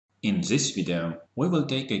In this video, we will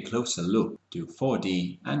take a closer look to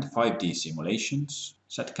 4D and 5D simulations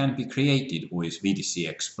that can be created with VDC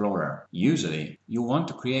Explorer. Usually, you want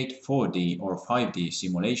to create 4D or 5D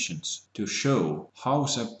simulations to show how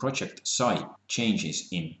the project site changes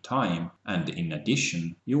in time, and in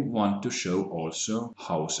addition, you want to show also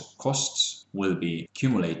how the costs will be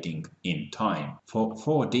accumulating in time. For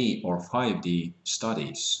 4D or 5D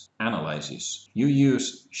studies, analysis, you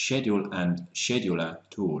use Schedule and Scheduler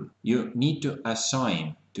tool. You need to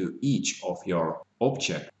assign to each of your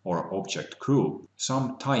object or object group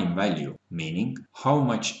some time value, meaning how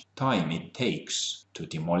much time it takes to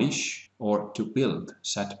demolish or to build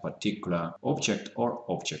that particular object or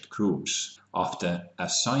object groups. After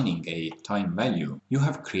assigning a time value, you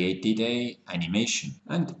have created an animation,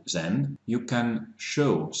 and then you can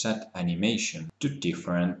show that animation to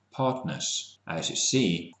different partners. As you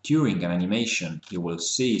see, during an animation, you will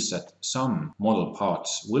see that some model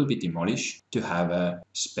parts will be demolished to have a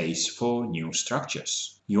space for new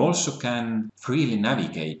structures. You also can freely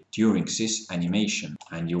navigate during this animation,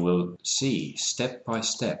 and you will see step by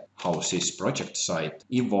step how this project site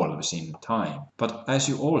evolves in time. But as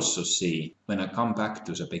you also see, when I come back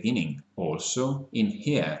to the beginning, also in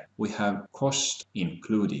here we have cost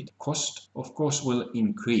included. Cost, of course, will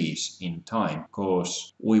increase in time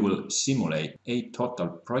because we will simulate a total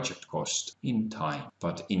project cost in time.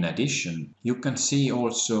 But in addition, you can see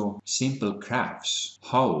also simple graphs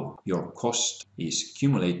how your cost is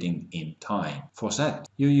accumulating in time. For that,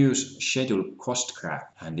 you use schedule cost graph,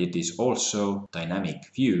 and it is also dynamic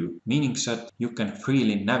view, meaning that you can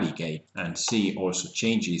freely navigate and see also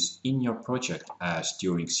changes in your project as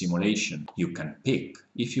during simulation. You can pick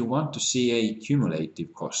if you want to see a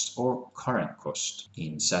cumulative cost or current cost.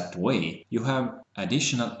 In that way, you have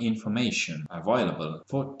additional information available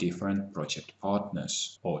for different project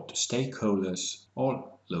partners or to stakeholders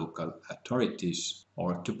or local authorities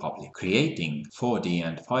or to public. Creating 4D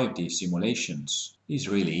and 5D simulations is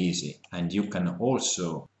really easy, and you can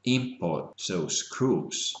also import those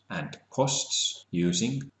groups and costs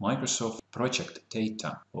using Microsoft project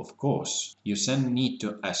data. Of course, you then need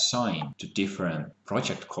to assign to different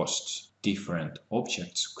project costs different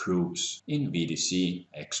objects groups in VDC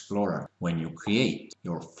Explorer. When you create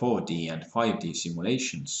your 4D and 5D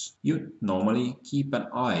simulations, you normally keep an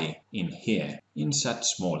eye in here in that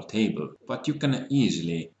small table, but you can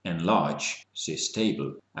easily enlarge this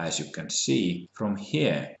table. As you can see from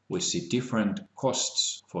here, we see different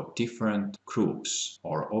costs for different groups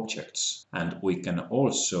or objects, and we can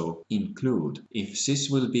also include if this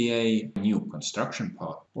will be a new construction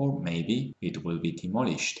part or maybe it will be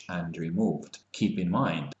demolished and removed. Keep in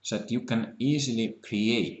mind that you can easily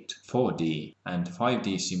create 4D and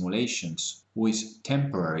 5D simulations with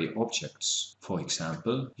temporary objects. For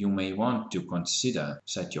example, you may want to consider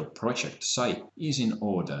that your project site is in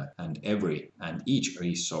order and every and each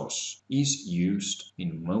resource is used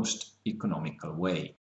in most economical way.